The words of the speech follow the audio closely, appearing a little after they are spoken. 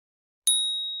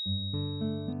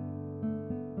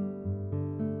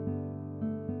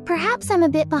Perhaps I'm a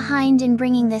bit behind in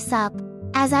bringing this up,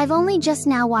 as I've only just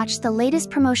now watched the latest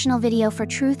promotional video for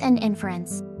Truth and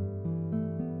Inference.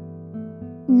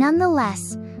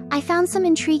 Nonetheless, I found some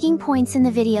intriguing points in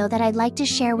the video that I'd like to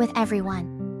share with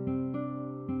everyone.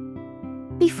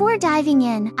 Before diving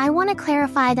in, I want to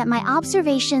clarify that my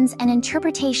observations and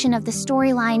interpretation of the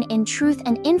storyline in Truth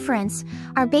and Inference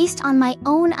are based on my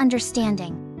own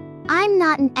understanding. I'm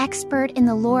not an expert in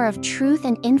the lore of Truth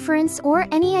and Inference or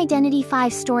any Identity V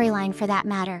storyline for that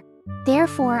matter.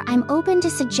 Therefore, I'm open to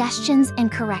suggestions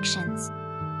and corrections.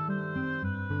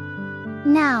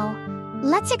 Now,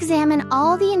 let's examine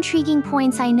all the intriguing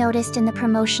points I noticed in the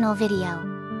promotional video.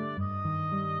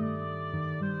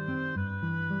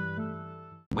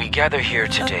 We gather here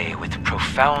today with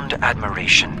profound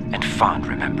admiration and fond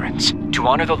remembrance to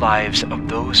honor the lives of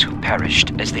those who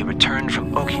perished as they returned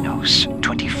from Oceanus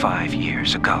 25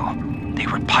 years ago. They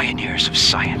were pioneers of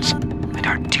science and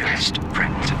our dearest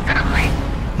friends and family.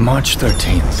 March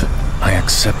 13th, I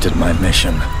accepted my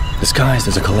mission. Disguised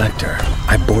as a collector,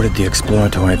 I boarded the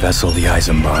exploratory vessel the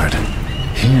Isambard.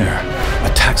 Here,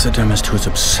 a taxidermist who's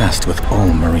obsessed with all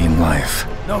marine life.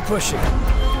 No pushing.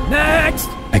 Next!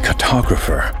 A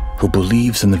cartographer who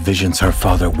believes in the visions her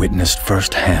father witnessed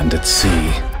firsthand at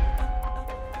sea.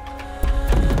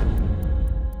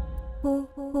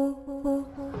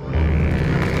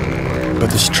 But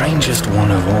the strangest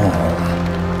one of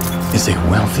all is a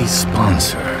wealthy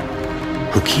sponsor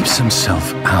who keeps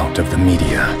himself out of the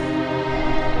media.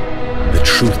 The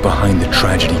truth behind the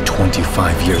tragedy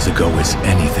 25 years ago is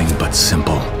anything but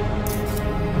simple.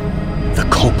 The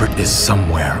culprit is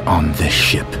somewhere on this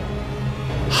ship,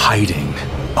 hiding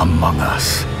among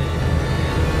us.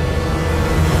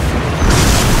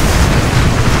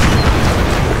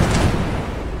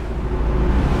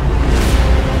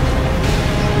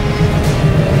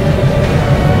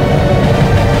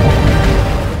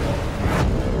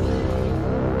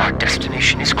 Our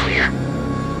destination is clear,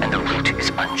 and the route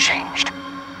is unchanged.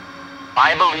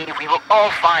 I believe we will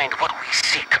all find what we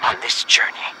seek on this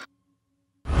journey.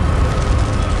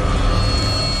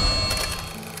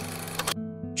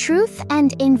 Truth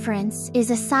and Inference is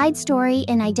a side story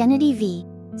in Identity V,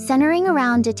 centering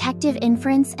around Detective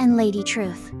Inference and Lady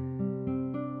Truth.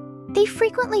 They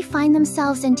frequently find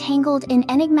themselves entangled in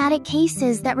enigmatic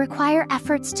cases that require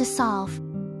efforts to solve.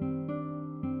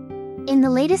 In the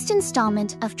latest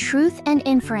installment of Truth and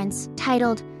Inference,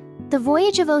 titled The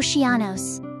Voyage of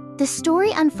Oceanus, the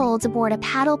story unfolds aboard a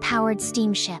paddle-powered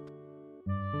steamship.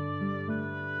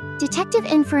 Detective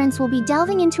Inference will be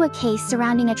delving into a case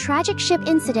surrounding a tragic ship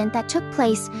incident that took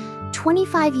place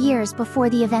 25 years before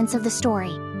the events of the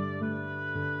story.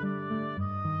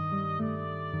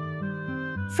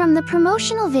 From the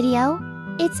promotional video,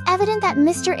 it's evident that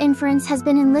Mr. Inference has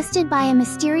been enlisted by a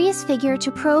mysterious figure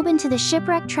to probe into the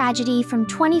shipwreck tragedy from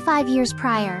 25 years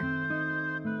prior.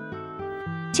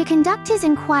 To conduct his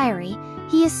inquiry,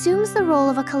 he assumes the role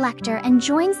of a collector and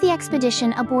joins the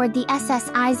expedition aboard the SS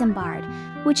Isambard,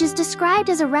 which is described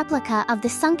as a replica of the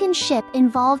sunken ship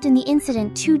involved in the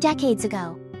incident 2 decades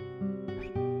ago.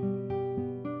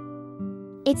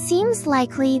 It seems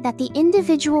likely that the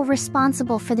individual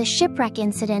responsible for the shipwreck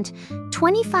incident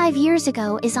 25 years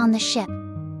ago is on the ship.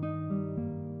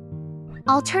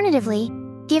 Alternatively,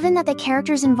 given that the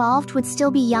characters involved would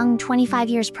still be young 25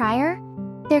 years prior,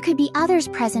 there could be others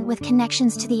present with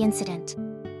connections to the incident.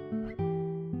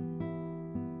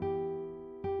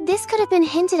 This could have been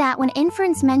hinted at when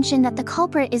Inference mentioned that the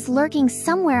culprit is lurking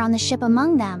somewhere on the ship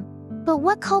among them, but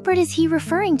what culprit is he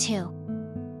referring to?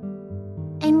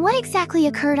 And what exactly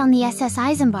occurred on the SS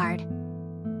Isambard?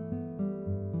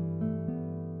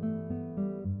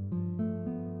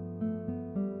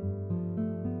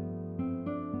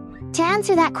 To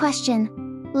answer that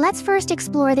question, let's first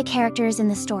explore the characters in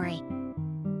the story.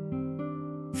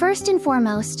 First and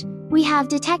foremost, we have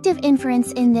Detective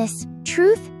Inference in this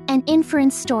Truth and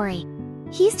Inference story.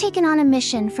 He's taken on a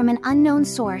mission from an unknown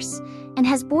source and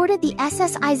has boarded the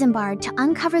SS Isambard to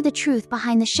uncover the truth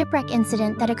behind the shipwreck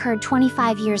incident that occurred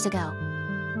 25 years ago.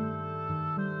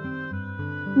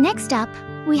 Next up,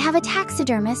 we have a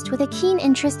taxidermist with a keen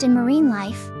interest in marine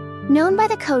life, known by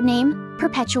the codename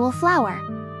Perpetual Flower.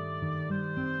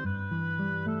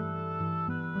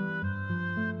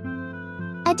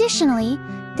 Additionally,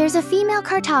 there's a female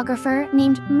cartographer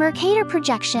named Mercator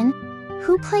Projection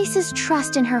who places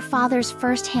trust in her father's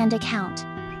first-hand account,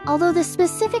 although the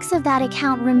specifics of that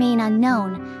account remain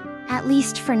unknown, at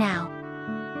least for now.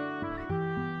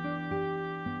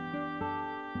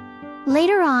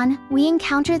 Later on, we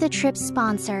encounter the trip's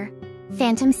sponsor,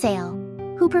 Phantom Sail,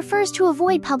 who prefers to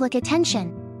avoid public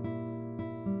attention.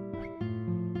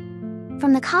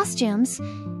 From the costumes,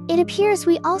 it appears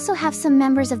we also have some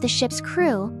members of the ship's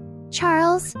crew: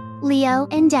 Charles, Leo,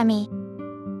 and Demi.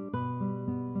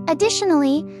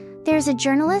 Additionally, there's a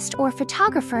journalist or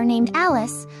photographer named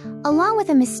Alice, along with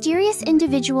a mysterious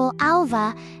individual,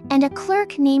 Alva, and a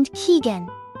clerk named Keegan.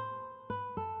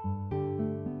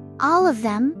 All of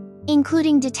them,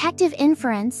 including Detective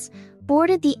Inference,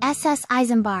 boarded the SS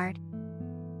Isambard.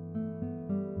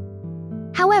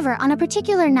 However, on a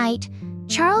particular night,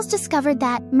 Charles discovered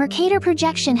that Mercator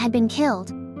Projection had been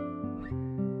killed.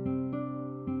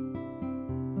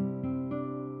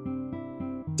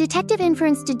 Detective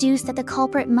Inference deduced that the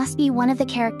culprit must be one of the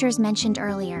characters mentioned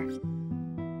earlier.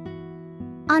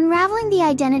 Unraveling the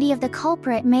identity of the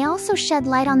culprit may also shed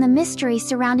light on the mystery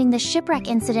surrounding the shipwreck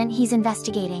incident he's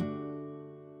investigating.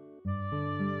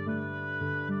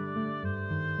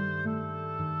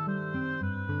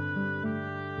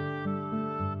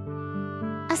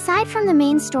 Aside from the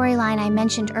main storyline I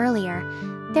mentioned earlier,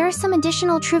 there are some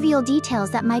additional trivial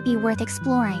details that might be worth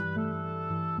exploring.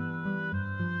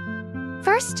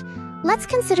 First, let's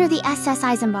consider the SS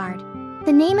Isambard.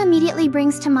 The name immediately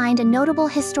brings to mind a notable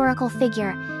historical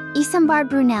figure, Isambard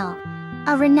Brunel,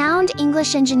 a renowned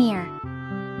English engineer.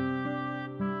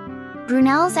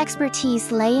 Brunel's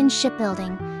expertise lay in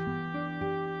shipbuilding.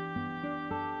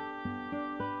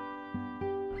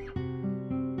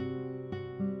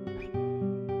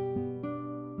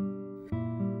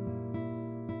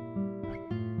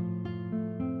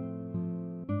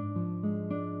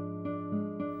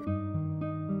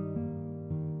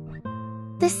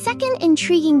 The second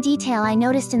intriguing detail I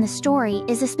noticed in the story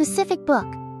is a specific book,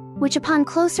 which upon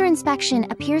closer inspection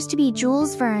appears to be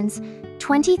Jules Verne's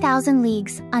 20,000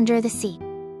 Leagues Under the Sea.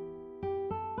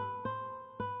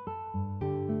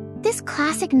 This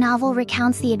classic novel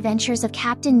recounts the adventures of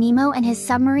Captain Nemo and his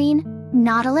submarine,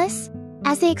 Nautilus,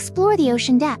 as they explore the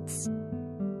ocean depths.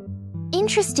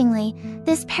 Interestingly,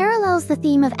 this parallels the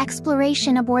theme of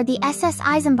exploration aboard the SS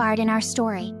Isambard in our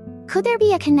story. Could there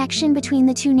be a connection between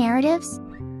the two narratives?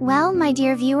 Well, my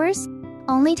dear viewers,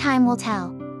 only time will tell.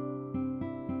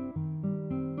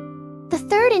 The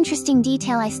third interesting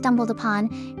detail I stumbled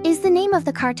upon is the name of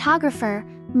the cartographer,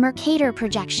 Mercator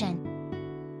Projection.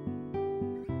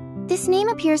 This name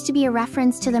appears to be a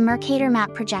reference to the Mercator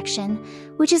map projection,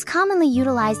 which is commonly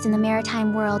utilized in the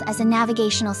maritime world as a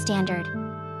navigational standard.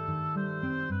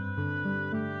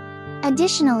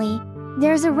 Additionally,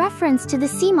 there's a reference to the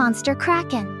sea monster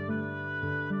Kraken.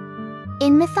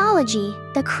 In mythology,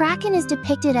 the Kraken is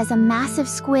depicted as a massive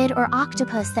squid or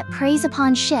octopus that preys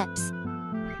upon ships.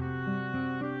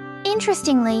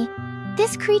 Interestingly,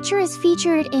 this creature is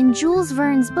featured in Jules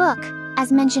Verne's book,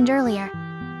 as mentioned earlier.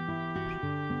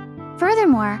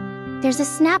 Furthermore, there's a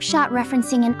snapshot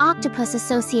referencing an octopus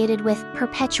associated with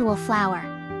Perpetual Flower.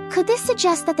 Could this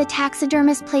suggest that the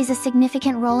taxidermist plays a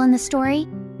significant role in the story?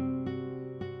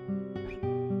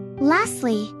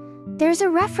 Lastly, there's a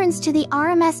reference to the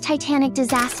RMS Titanic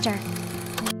disaster.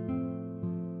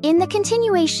 In the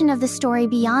continuation of the story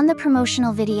beyond the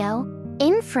promotional video,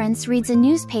 Inference reads a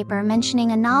newspaper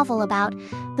mentioning a novel about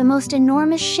the most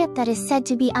enormous ship that is said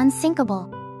to be unsinkable.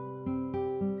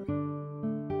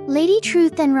 Lady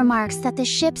Truth then remarks that the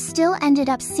ship still ended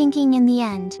up sinking in the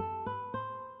end.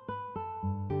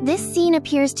 This scene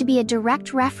appears to be a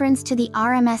direct reference to the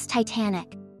RMS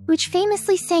Titanic, which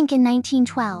famously sank in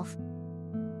 1912.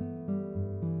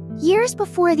 Years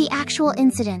before the actual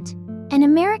incident, an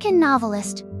American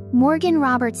novelist, Morgan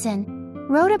Robertson,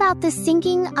 wrote about the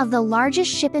sinking of the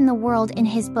largest ship in the world in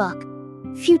his book,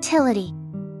 Futility.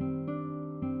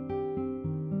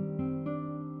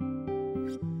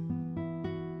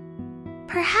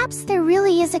 Perhaps there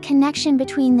really is a connection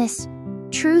between this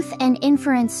Truth and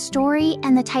Inference story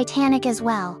and the Titanic as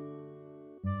well.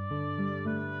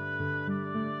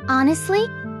 Honestly,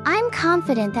 I'm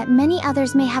confident that many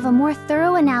others may have a more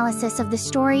thorough analysis of the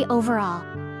story overall.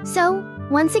 So,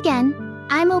 once again,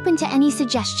 I'm open to any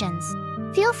suggestions.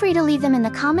 Feel free to leave them in the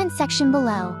comment section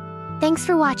below. Thanks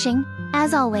for watching,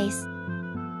 as always.